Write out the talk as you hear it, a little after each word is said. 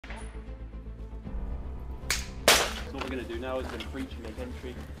So what we're going to do now is going to breach and make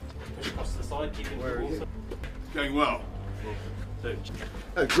entry. Push across the side, keep it water. Going well. So,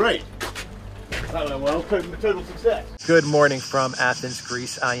 Oh, great. That went well. Total success. Good morning from Athens,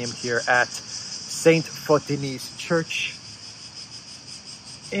 Greece. I am here at St. Fotinis Church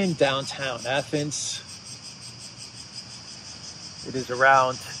in downtown Athens. It is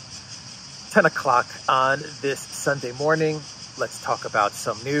around 10 o'clock on this Sunday morning. Let's talk about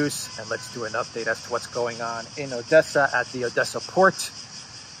some news and let's do an update as to what's going on in Odessa at the Odessa port.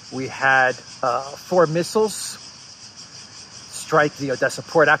 We had 4 missiles strike the Odessa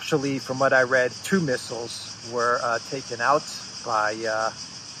port. Actually, from what I read, 2 missiles were taken out by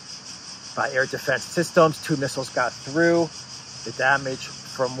air defense systems. 2 missiles got through. The damage,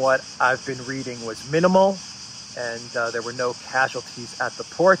 from what I've been reading, was minimal, and there were no casualties at the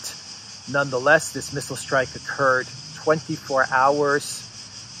port. Nonetheless, this missile strike occurred 24 hours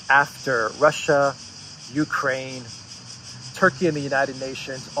after Russia, Ukraine, Turkey, and the United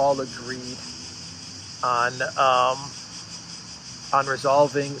Nations all agreed on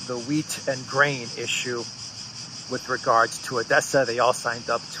resolving the wheat and grain issue with regards to Odessa. They all signed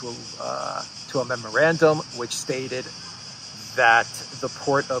up to a memorandum which stated that the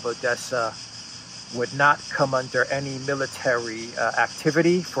port of Odessa would not come under any military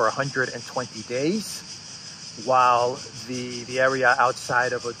activity for 120 days, while the area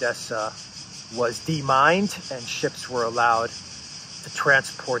outside of Odessa was demined and ships were allowed to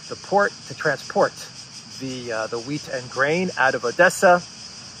transport the wheat and grain out of Odessa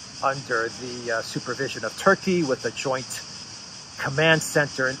under the supervision of Turkey, with a joint command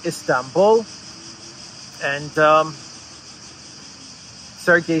center in Istanbul. And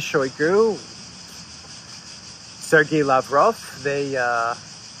Sergei Shoigu, Sergei Lavrov,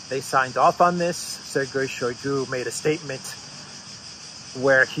 they signed off on this. Sergei Shoigu made a statement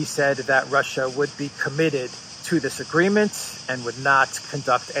where he said that Russia would be committed to this agreement and would not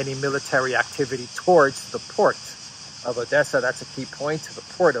conduct any military activity towards the port of Odessa. That's a key point, the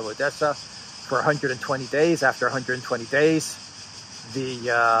port of Odessa, for 120 days. After 120 days,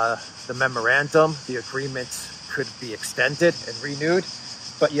 the memorandum, the agreement, could be extended and renewed.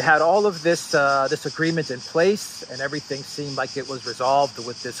 But you had all of this this agreement in place, and everything seemed like it was resolved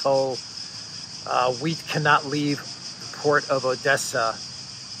with this whole wheat cannot leave the port of Odessa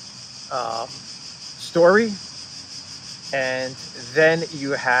story. And then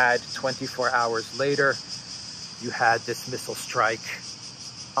you had 24 hours later, you had this missile strike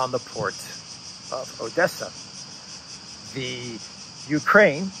on the port of Odessa. The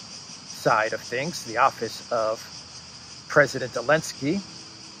Ukraine side of things, the office of President Zelensky,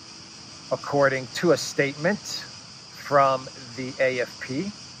 according to a statement from the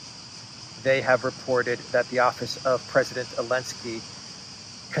AFP, they have reported that the office of President Zelensky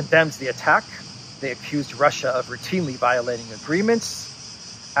condemns the attack. They accused Russia of routinely violating agreements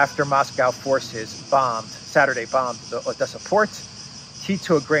after Moscow forces Saturday bombed the Odessa port, key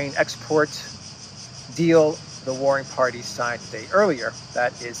to a grain export deal the warring parties signed a day earlier.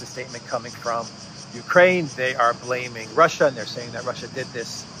 That is a statement coming from Ukraine. They are blaming Russia, and they're saying that Russia did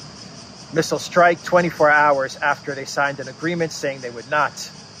this missile strike 24 hours after they signed an agreement saying they would not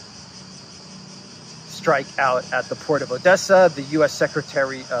strike out at the port of Odessa. The U.S.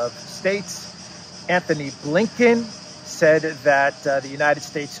 Secretary of State, Anthony Blinken, said that the United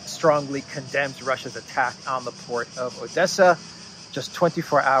States strongly condemns Russia's attack on the port of Odessa, just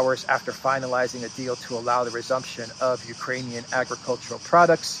 24 hours after finalizing a deal to allow the resumption of Ukrainian agricultural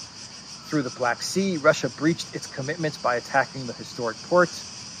products through the Black Sea. Russia breached its commitments by attacking the historic port,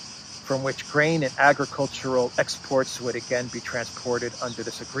 from which grain and agricultural exports would again be transported under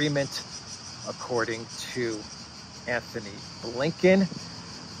this agreement, according to Anthony Blinken.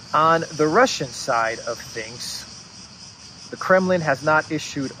 On the Russian side of things, the Kremlin has not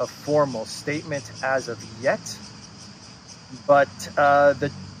issued a formal statement as of yet, but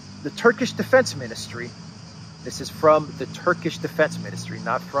the Turkish Defense Ministry, this is from the Turkish Defense Ministry,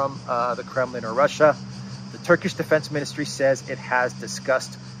 not from the Kremlin or Russia. The Turkish Defense Ministry says it has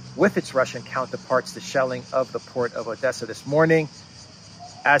discussed with its Russian counterparts the shelling of the port of Odessa this morning.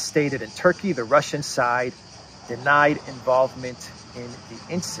 As stated in Turkey, the Russian side denied involvement in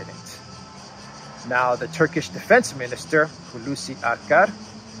the incident. Now, the Turkish Defense Minister, Hulusi Akar,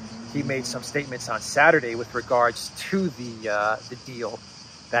 he made some statements on Saturday with regards to the deal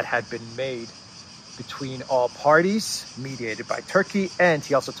that had been made between all parties, mediated by Turkey, and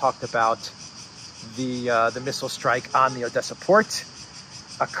he also talked about the missile strike on the Odessa port.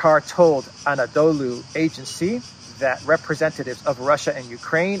 Akar told Anadolu Agency that representatives of Russia and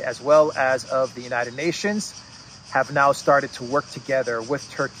Ukraine, as well as of the United Nations, have now started to work together with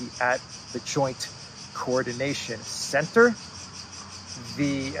Turkey at the Joint Coordination Center.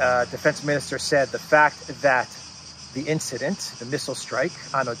 The defense minister said the fact that the incident, the missile strike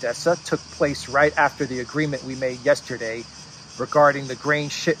on Odessa, took place right after the agreement we made yesterday regarding the grain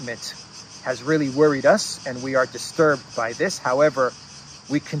shipment has really worried us, and we are disturbed by this. However,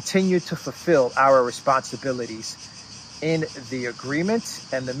 we continue to fulfill our responsibilities in the agreement.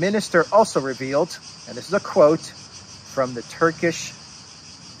 And the minister also revealed, and this is a quote from the Turkish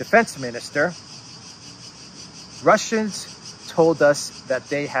defense minister, Russians told us that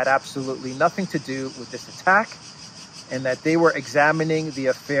they had absolutely nothing to do with this attack and that they were examining the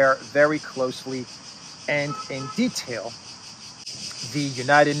affair very closely and in detail. The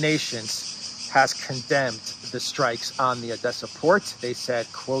United Nations has condemned the strikes on the Odessa port. They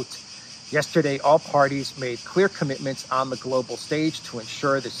said, quote, yesterday, all parties made clear commitments on the global stage to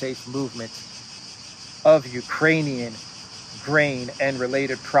ensure the safe movement of Ukrainian grain and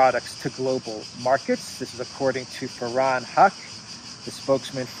related products to global markets. This is according to Farhan Haq, the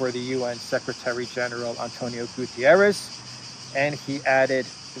spokesman for the UN Secretary General Antonio Guterres. And he added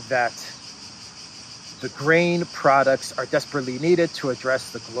that the grain products are desperately needed to address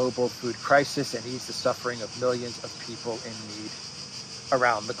the global food crisis and ease the suffering of millions of people in need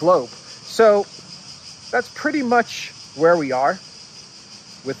around the globe. So that's pretty much where we are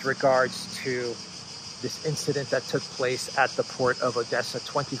with regards to this incident that took place at the port of Odessa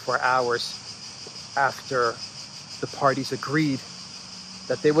 24 hours after the parties agreed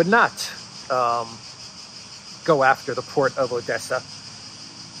that they would not go after the port of Odessa.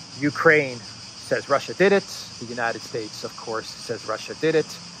 Ukraine says Russia did it. The United States, of course, says Russia did it.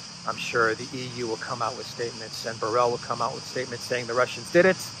 I'm sure the EU will come out with statements and Borrell will come out with statements saying the Russians did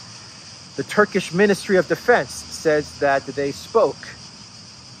it. The Turkish Ministry of Defense says that they spoke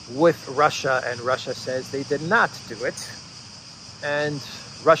with Russia, and Russia says they did not do it. And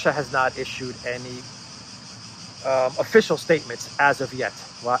Russia has not issued any official statements as of yet.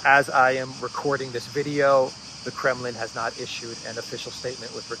 Well, as I am recording this video, the Kremlin has not issued an official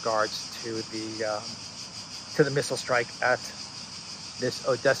statement with regards to the missile strike at this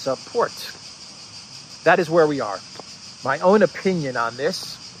Odessa port. That is where we are. My own opinion on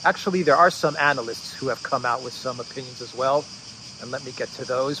this, actually there are some analysts who have come out with some opinions as well, and let me get to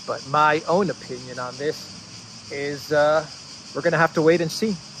those, but my own opinion on this is we're going to have to wait and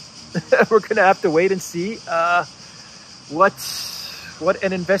see. We're going to have to wait and see what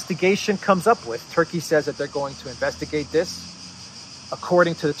an investigation comes up with. Turkey says that they're going to investigate this.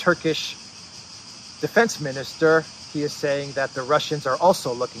 According to the Turkish defense minister, he is saying that the Russians are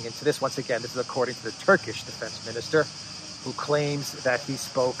also looking into this. Once again, this is according to the Turkish defense minister, who claims that he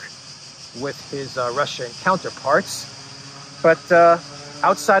spoke with his Russian counterparts. But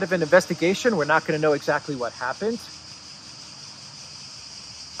outside of an investigation, we're not going to know exactly what happened.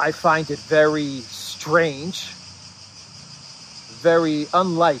 I find it very strange, very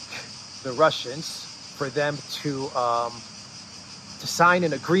unlike the Russians, for them to sign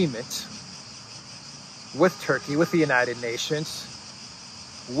an agreement with Turkey, with the United Nations,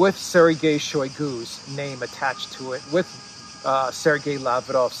 with Sergei Shoigu's name attached to it, with Sergei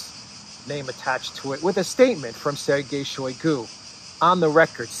Lavrov's name attached to it, with a statement from Sergei Shoigu on the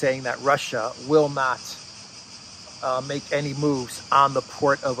record saying that Russia will not make any moves on the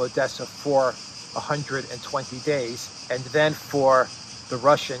port of Odessa for 120 days, and then for the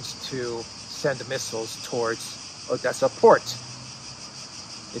Russians to send missiles towards Odessa port.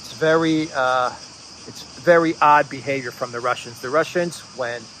 It's very odd behavior from the Russians. The Russians,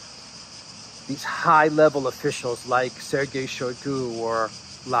 when these high-level officials like Sergei Shoigu or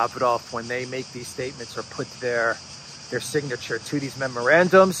Lavrov, when they make these statements or put their signature to these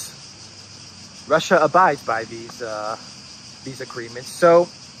memorandums, Russia abides by these agreements. So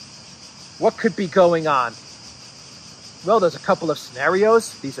what could be going on? Well, there's a couple of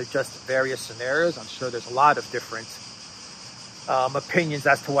scenarios. These are just various scenarios. I'm sure there's a lot of different opinions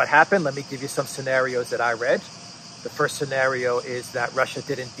as to what happened. Let me give you some scenarios that I read. The first scenario is that Russia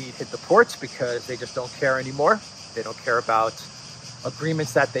did indeed hit the ports because they just don't care anymore. They don't care about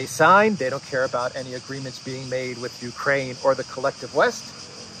agreements that they signed. They don't care about any agreements being made with Ukraine or the collective West.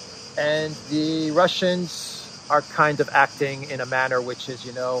 And the Russians are kind of acting in a manner which is,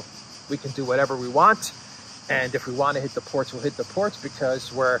 you know, we can do whatever we want. And if we want to hit the ports, we'll hit the ports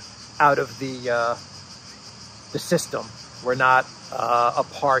because we're out of the system. We're not a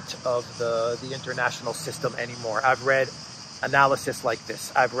part of the international system anymore. I've read analysis like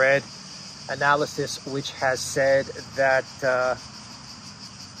this. I've read analysis which has said that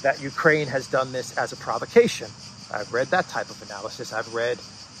that Ukraine has done this as a provocation. I've read that type of analysis. I've read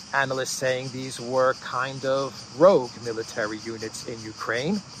analysts saying these were kind of rogue military units in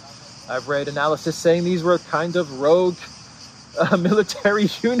Ukraine. I've read analysis saying these were kind of rogue military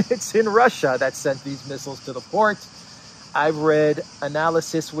units in Russia that sent these missiles to the port. I've read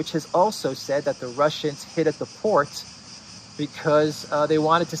analysis which has also said that the Russians hit at the port because they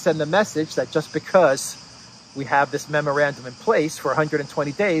wanted to send the message that just because we have this memorandum in place for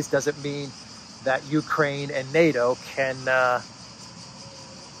 120 days doesn't mean that Ukraine and NATO can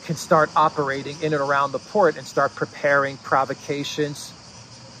start operating in and around the port and start preparing provocations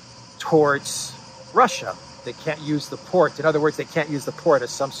towards Russia. They can't use the port. In other words, they can't use the port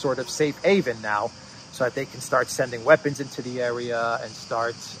as some sort of safe haven now, so that they can start sending weapons into the area and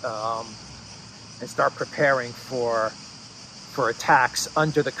start preparing for attacks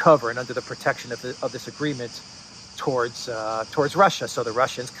under the cover and under the protection of this agreement towards Russia. So the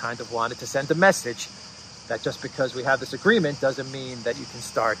Russians kind of wanted to send a message that just because we have this agreement doesn't mean that you can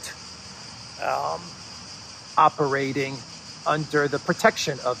start operating under the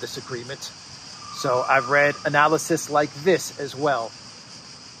protection of this agreement. So I've read analysis like this as well.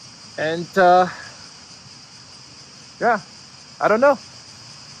 And yeah, I don't know.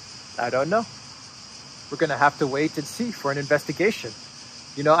 We're going to have to wait and see for an investigation.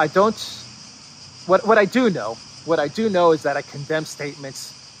 You know, what I do know is that I condemn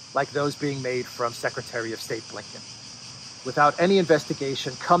statements like those being made from Secretary of State Blinken without any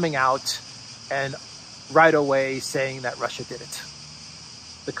investigation, coming out and right away saying that Russia did it.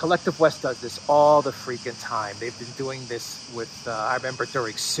 The collective West does this all the freaking time. They've been doing this with, I remember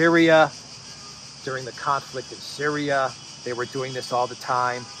during Syria, during the conflict in Syria, they were doing this all the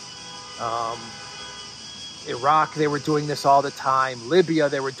time. Iraq, they were doing this all the time. Libya,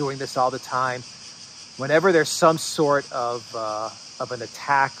 they were doing this all the time. Whenever there's some sort of an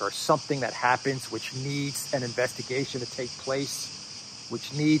attack or something that happens which needs an investigation to take place,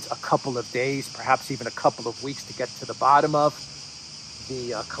 which needs a couple of days, perhaps even a couple of weeks to get to the bottom of,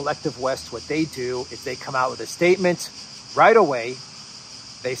 the collective West, what they do is they come out with a statement right away.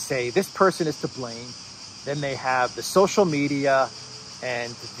 They say this person is to blame. Then they have the social media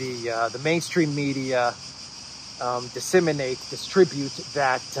and the mainstream media distribute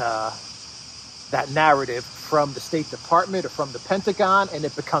that narrative from the State Department or from the Pentagon, and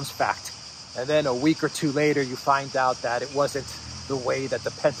it becomes fact. And then a week or two later, you find out that it wasn't the way that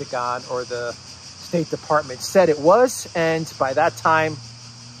the Pentagon or the State Department said it was. And by that time,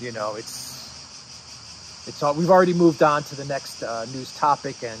 you know, it's all, we've already moved on to the next news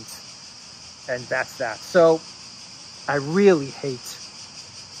topic, and that's that. So I really hate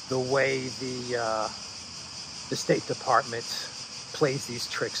the way the State Department plays these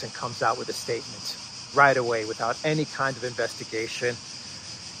tricks and comes out with a statement right away without any kind of investigation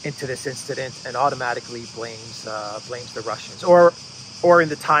into this incident and automatically blames the Russians, or in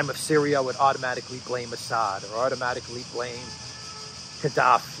the time of Syria would automatically blame Assad or automatically blame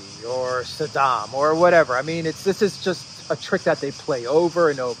Gaddafi or Saddam or whatever. I mean, this is just a trick that they play over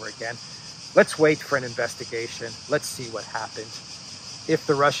and over again. Let's wait for an investigation. Let's see what happened. If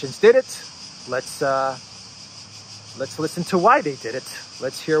the Russians did it, let's listen to why they did it.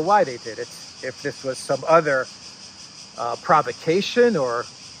 Let's hear why they did it. If this was some other provocation or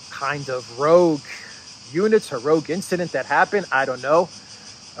kind of rogue units or rogue incident that happened, I don't know.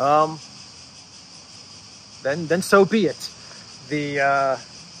 Then so be it. The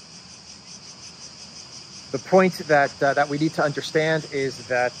point that we need to understand is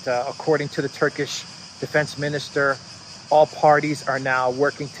that according to the Turkish defense minister, all parties are now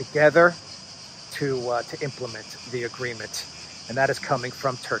working together to implement the agreement, and that is coming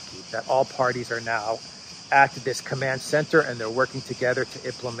from Turkey. That all parties are now at this command center and they're working together to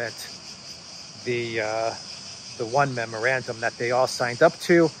implement the one memorandum that they all signed up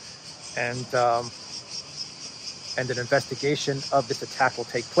to, and an investigation of this attack will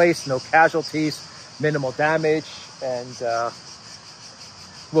take place. No casualties, minimal damage, and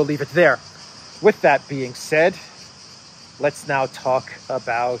we'll leave it there. With that being said, let's now talk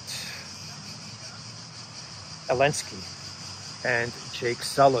about Zelensky and Jake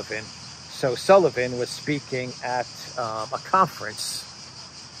Sullivan. So Sullivan was speaking at a conference,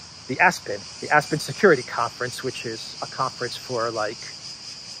 the Aspen Security Conference, which is a conference for like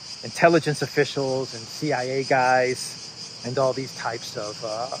intelligence officials and CIA guys and all these types of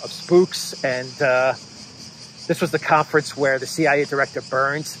spooks. And this was the conference where the CIA director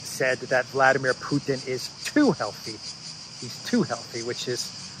Burns said that Vladimir Putin is too healthy. He's too healthy, which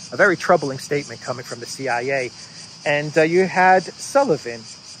is a very troubling statement coming from the CIA. And you had Sullivan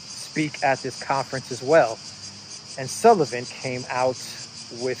speak at this conference as well. And Sullivan came out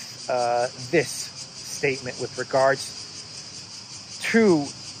with this statement with regards to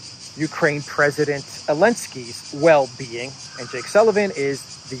Ukraine President Zelensky's well-being. And Jake Sullivan is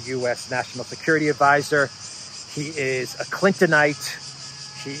the U.S. National Security Advisor. He is a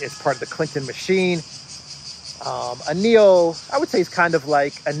Clintonite. He is part of the Clinton machine. I would say he's kind of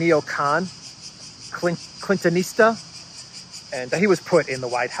like a neocon, Clintonista. And he was put in the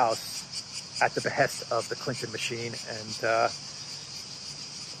White House at the behest of the Clinton machine. And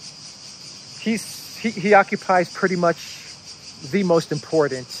he occupies pretty much the most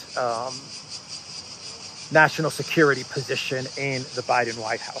important national security position in the Biden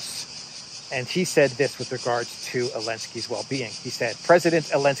White House. And he said this with regards to Zelensky's well-being. He said, President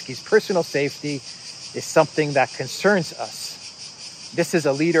Zelensky's personal safety is something that concerns us. This is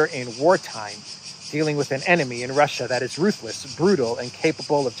a leader in wartime, dealing with an enemy in Russia that is ruthless, brutal, and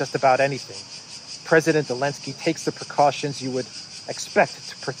capable of just about anything. President Zelensky takes the precautions you would expect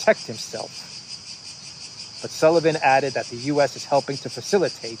to protect himself. But Sullivan added that the U.S. is helping to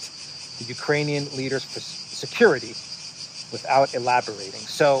facilitate the Ukrainian leader's security without elaborating.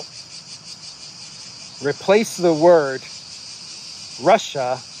 So, replace the word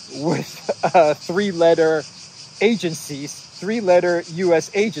Russia with three-letter agencies, three-letter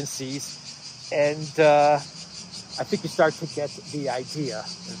U.S. agencies, and I think you start to get the idea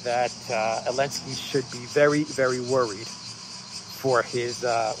that Zelensky should be very, very worried for his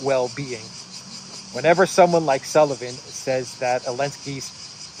well-being. Whenever someone like Sullivan says that Zelensky's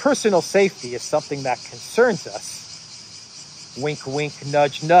personal safety is something that concerns us, wink, wink,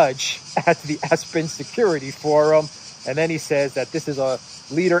 nudge, nudge, at the Aspen Security Forum, and then he says that this is a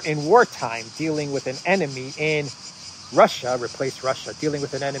leader in wartime dealing with an enemy in Russia, replace Russia, dealing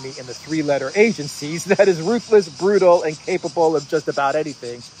with an enemy in the three-letter agencies that is ruthless, brutal, and capable of just about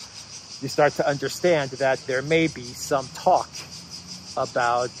anything, you start to understand that there may be some talk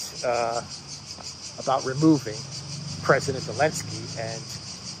about removing President Zelensky, and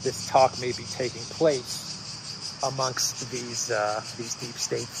this talk may be taking place amongst these deep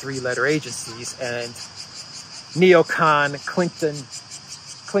state three-letter agencies and neocon Clinton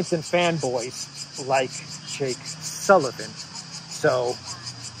fanboys like Jake Sullivan. So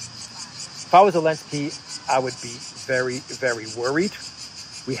if I was Zelensky, I would be very, very worried.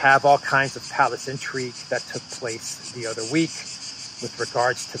 We have all kinds of palace intrigue that took place the other week with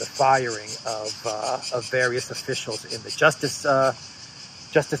regards to the firing of various officials in the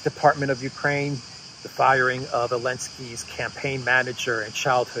Justice Department of Ukraine, the firing of Zelensky's campaign manager and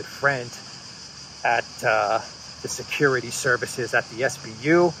childhood friend at the security services at the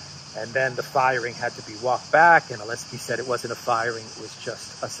SBU, and then the firing had to be walked back, and Zelensky said it wasn't a firing, it was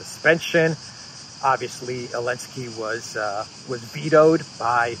just a suspension. Obviously, Zelensky was vetoed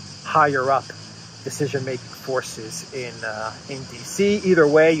by higher-up decision-making forces in DC. Either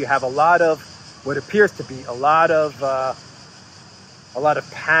way, you have a lot of what appears to be a lot of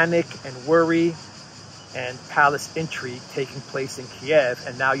panic and worry and palace intrigue taking place in Kiev,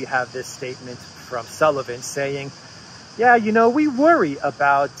 and now you have this statement from Sullivan saying, yeah, you know, we worry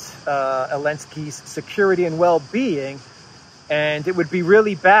about Zelensky's security and well-being, and it would be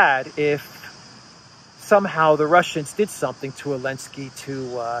really bad if somehow the Russians did something to Zelensky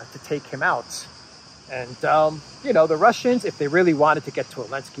to take him out. And, you know, the Russians, if they really wanted to get to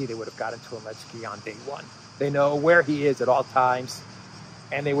Zelensky, they would have gotten to Zelensky on day one. They know where he is at all times,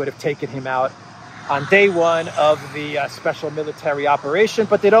 and they would have taken him out on day one of the special military operation,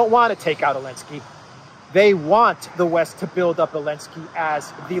 but they don't want to take out Zelensky. They want the West to build up Zelensky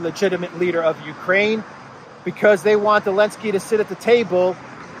as the legitimate leader of Ukraine because they want Zelensky to sit at the table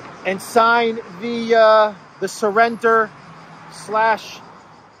and sign the surrender /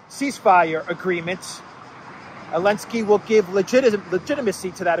 ceasefire agreement. Zelensky will give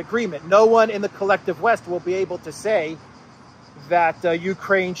legitimacy to that agreement. No one in the collective West will be able to say that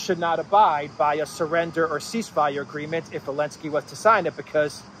Ukraine should not abide by a surrender or ceasefire agreement if Zelensky was to sign it,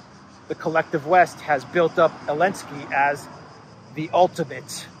 because the collective West has built up Zelensky as the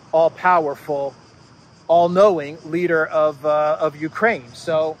ultimate, all-powerful, all-knowing leader of Ukraine.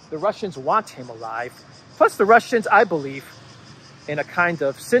 So the Russians want him alive. Plus the Russians, I believe, in a kind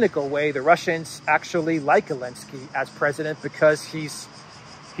of cynical way, the Russians actually like Zelensky as president because he's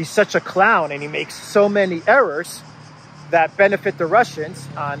such a clown and he makes so many errors that benefit the Russians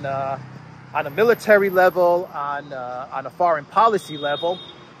on a military level, on a foreign policy level.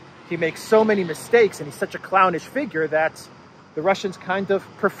 He makes so many mistakes and he's such a clownish figure that the Russians kind of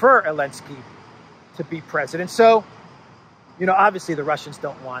prefer Zelensky to be president. So, you know, obviously the Russians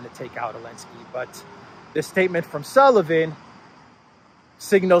don't want to take out Zelensky, but this statement from Sullivan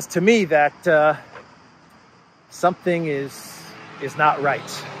signals to me that something is not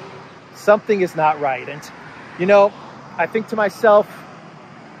right. Something is not right. And, you know, I think to myself,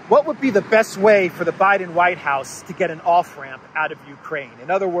 what would be the best way for the Biden White House to get an off-ramp out of Ukraine? In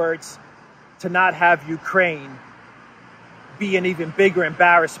other words, to not have Ukraine be an even bigger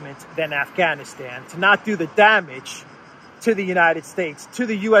embarrassment than Afghanistan, to not do the damage to the United States, to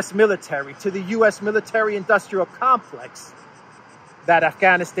the U.S. military, to the U.S. military-industrial complex that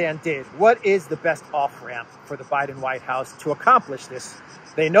Afghanistan did. What is the best off-ramp for the Biden White House to accomplish this?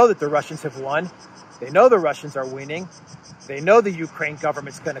 They know that the Russians have won. They know the Russians are winning. They know the Ukraine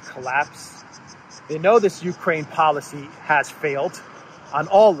government's going to collapse. They know this Ukraine policy has failed on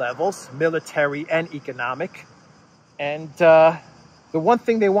all levels, military and economic. And the one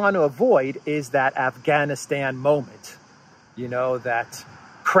thing they want to avoid is that Afghanistan moment. You know, that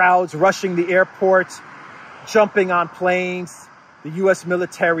crowds rushing the airport, jumping on planes, the U.S.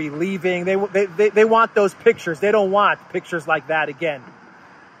 military leaving. They want those pictures. They don't want pictures like that again.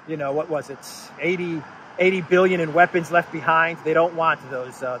 You know, what was it? 80 billion in weapons left behind. They don't want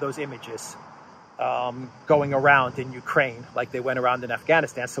those images going around in Ukraine like they went around in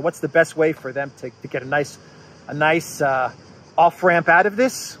Afghanistan. So what's the best way for them to get a nice off-ramp out of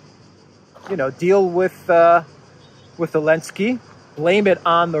this? You know, deal with Zelensky, blame it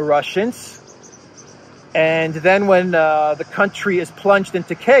on the Russians. And then when the country is plunged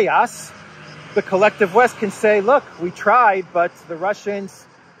into chaos, the collective West can say, look, we tried, but the Russians,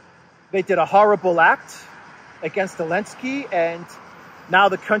 they did a horrible act against Zelensky, and now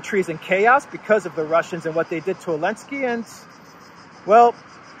the country is in chaos because of the Russians and what they did to Zelensky. And, well,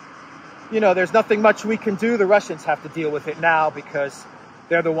 you know, there's nothing much we can do. The Russians have to deal with it now because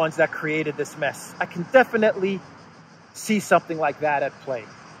they're the ones that created this mess. I can definitely see something like that at play.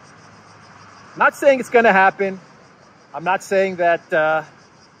 I'm not saying it's going to happen. I'm not saying that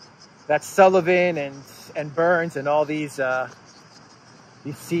that Sullivan and Burns and all these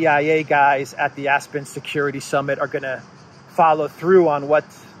CIA guys at the Aspen Security Summit are going to follow through on what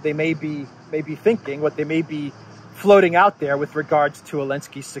they may be thinking, what they may be floating out there with regards to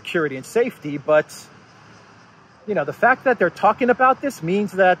Zelensky's security and safety. But, you know, the fact that they're talking about this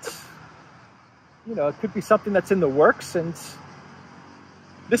means that, you know, it could be something that's in the works, and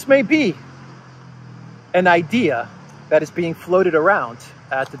this may be an idea that is being floated around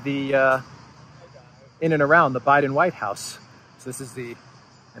at the in and around the Biden White House. So this is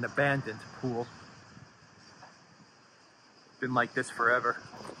an abandoned pool. Been like this forever.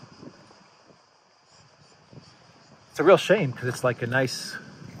 It's a real shame because it's like a nice,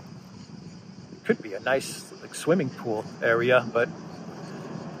 could be a nice like swimming pool area, but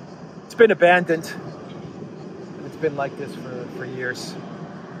it's been abandoned. And it's been like this for years.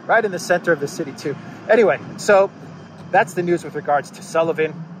 Right in the center of the city too. Anyway, so that's the news with regards to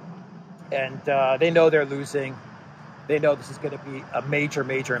Sullivan. And they know they're losing. They know this is going to be a major,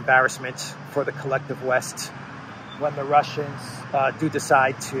 major embarrassment for the collective West when the Russians do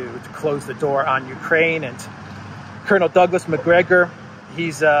decide to close the door on Ukraine. And Colonel Douglas Macgregor,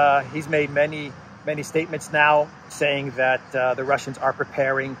 he's made many statements now saying that the Russians are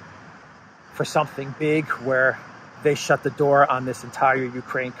preparing for something big where they shut the door on this entire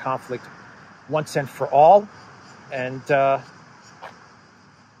Ukraine conflict once and for all. And the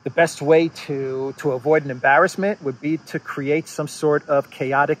best way to avoid an embarrassment would be to create some sort of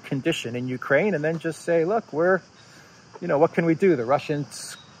chaotic condition in Ukraine and then just say, look, what can we do? The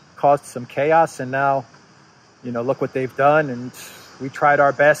Russians caused some chaos and now, look what they've done, and we tried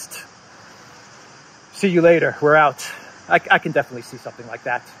our best. See you later. We're out. I can definitely see something like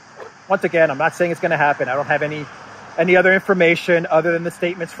that. Once again, I'm not saying it's going to happen. I don't have any other information other than the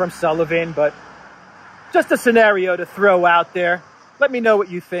statements from Sullivan, but just a scenario to throw out there. Let me know what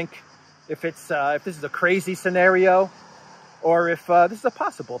you think. If this is a crazy scenario, or if this is a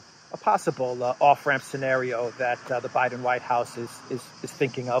possible off-ramp scenario that the Biden White House is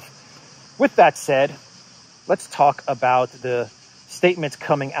thinking of. With that said, let's talk about the statements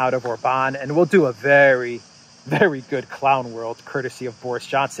coming out of Orban, and we'll do a very, very good clown world courtesy of Boris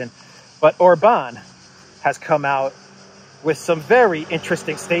Johnson. But Orban has come out with some very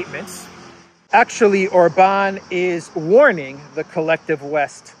interesting statements. Actually, Orban is warning the collective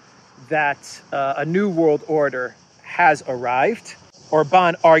West that a new world order has arrived.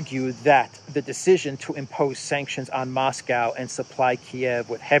 Orban argued that the decision to impose sanctions on Moscow and supply Kiev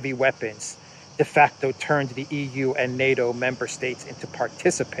with heavy weapons de facto turned the EU and NATO member states into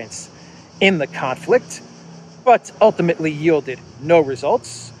participants in the conflict, but ultimately yielded no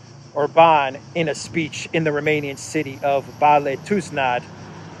results. Orban, in a speech in the Romanian city of Bale Tuznad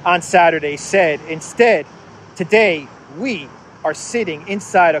on Saturday, said, instead, today we are sitting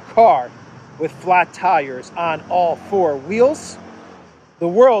inside a car with flat tires on all four wheels. The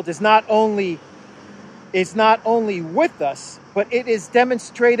world is not only with us, but it is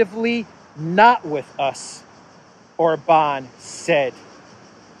demonstratively not with us, Orban said.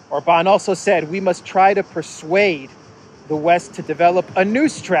 Orban also said, we must try to persuade the West to develop a new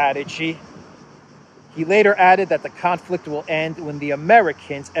strategy. He later added that the conflict will end when the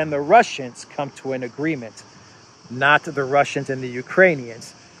Americans and the Russians come to an agreement, not the Russians and the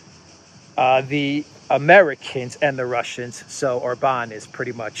Ukrainians. The Americans and the Russians. So Orban is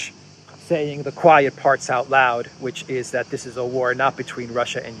pretty much saying the quiet parts out loud, which is that this is a war not between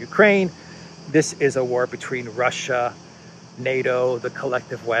Russia and Ukraine. This is a war between Russia, NATO, the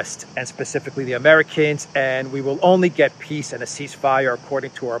collective West, and specifically the Americans. And we will only get peace and a ceasefire,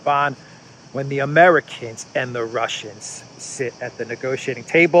 according to Orban, when the Americans and the Russians sit at the negotiating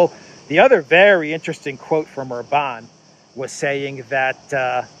table. The other very interesting quote from Orban was saying that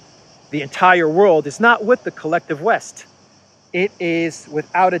the entire world is not with the collective West. It is,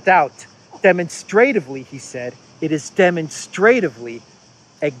 without a doubt, demonstratively, he said, it is demonstratively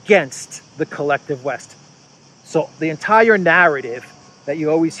against the collective West. So the entire narrative that you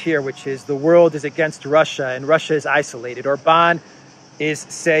always hear, which is the world is against Russia and Russia is isolated, Orban is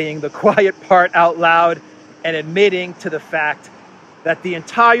saying the quiet part out loud and admitting to the fact that the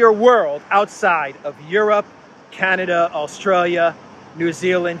entire world outside of Europe, Canada, Australia, New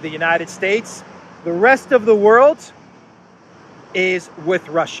Zealand, the United States, the rest of the world is with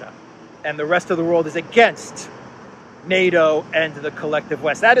Russia. And the rest of the world is against NATO and the collective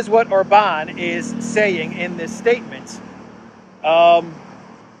West. That is what Orban is saying in this statement. Let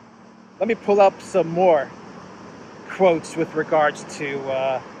me pull up some more quotes with regards to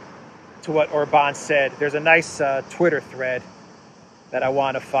what Orban said. There's a nice Twitter thread that I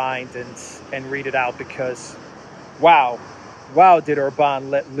want to find and read it out because, wow, did Orban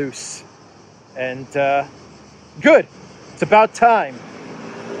let loose. And good, it's about time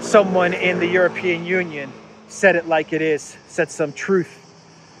someone in the European Union said it like it is, said some truth.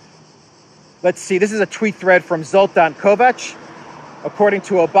 Let's see, this is a tweet thread from Zoltan Kovac. According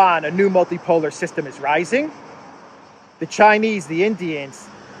to Orban, a new multipolar system is rising. The Chinese, the Indians,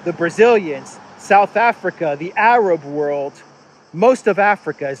 the Brazilians, South Africa, the Arab world, most of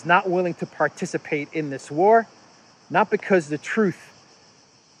Africa is not willing to participate in this war, not because the truth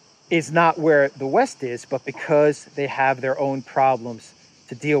is not where the West is, but because they have their own problems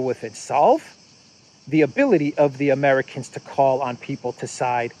to deal with and solve. The ability of the Americans to call on people to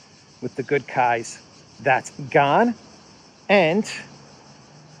side with the good guys, that's gone. And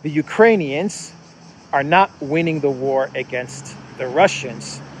the Ukrainians are not winning the war against the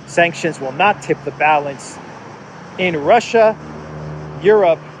Russians. Sanctions will not tip the balance in Russia.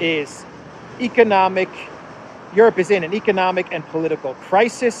 Europe is in an economic and political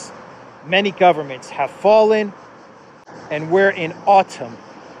crisis. Many governments have fallen, and we're in autumn.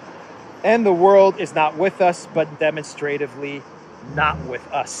 And the world is not with us, but demonstratively not with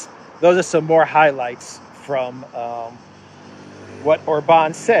us. Those are some more highlights from what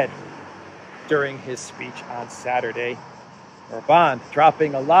Orban said during his speech on Saturday. Orban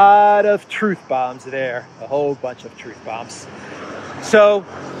dropping a lot of truth bombs there, a whole bunch of truth bombs. So,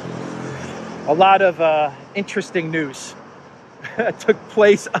 a lot of interesting news took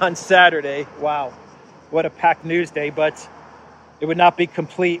place on Saturday. Wow, what a packed news day, but it would not be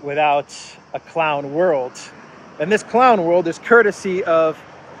complete without a clown world. And this clown world is courtesy of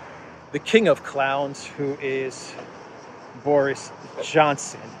the king of clowns, who is Boris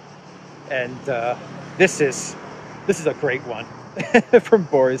Johnson. And this is a great one from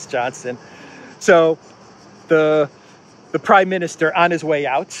Boris Johnson. So the prime minister on his way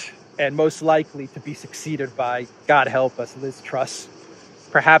out, and most likely to be succeeded by, God help us, Liz Truss.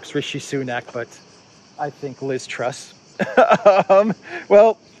 Perhaps Rishi Sunak, but I think Liz Truss.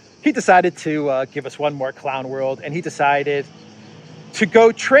 Well, he decided to give us one more clown world, and he decided to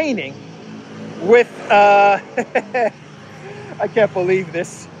go training with, I can't believe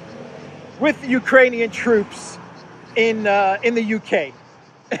this, with Ukrainian troops in the UK.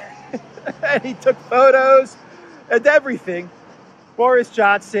 And he took photos and everything. Boris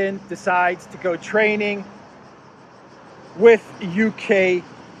Johnson decides to go training with UK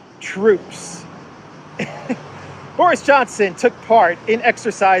troops. Boris Johnson took part in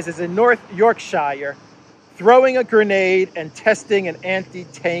exercises in North Yorkshire, throwing a grenade and testing an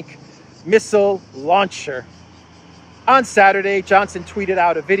anti-tank missile launcher. On Saturday, Johnson tweeted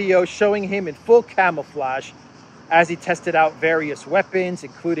out a video showing him in full camouflage as he tested out various weapons,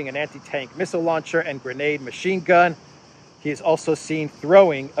 including an anti-tank missile launcher and grenade machine gun. He is also seen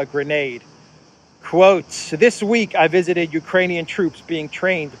throwing a grenade. Quote, "This week I visited Ukrainian troops being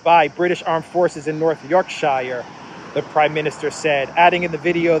trained by British Armed Forces in North Yorkshire," the Prime Minister said, adding in the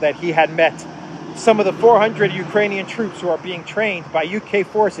video that he had met some of the 400 Ukrainian troops who are being trained by UK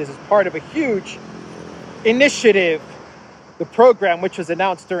forces as part of a huge initiative. The program, which was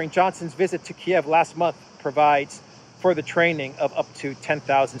announced during Johnson's visit to Kiev last month, provides for the training of up to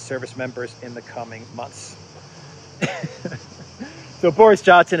 10,000 service members in the coming months. So Boris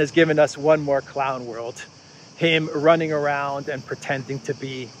Johnson has given us one more clown world. Him running around and pretending to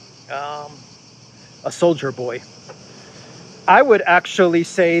be a soldier boy. I would actually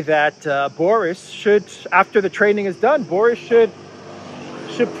say that Boris should, after the training is done, Boris should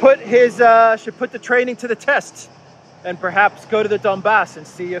put the training to the test, and perhaps go to the Donbass and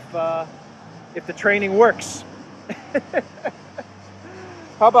see if the training works.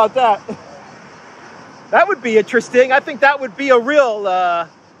 How about that? That would be interesting. I think that would be a real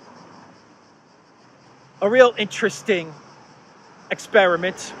interesting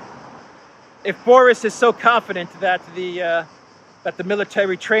experiment. If Boris is so confident that the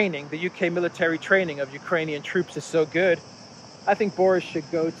military training, the UK military training of Ukrainian troops is so good, I think Boris should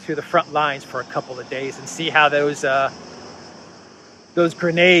go to the front lines for a couple of days and see how those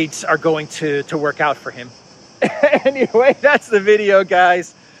grenades are going to work out for him. Anyway, that's the video,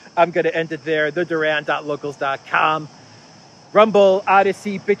 guys. I'm going to end it there. theduran.locals.com. Rumble,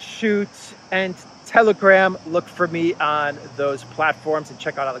 ODYSEE, BitChute, and Telegram. Look for me on those platforms, and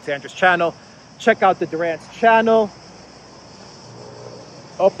check out Alexandra's channel. Check out the Duran's channel.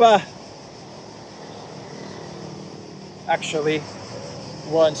 Opa. Actually,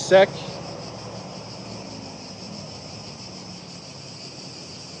 one sec.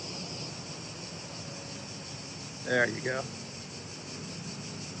 There you go.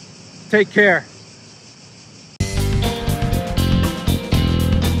 Take care.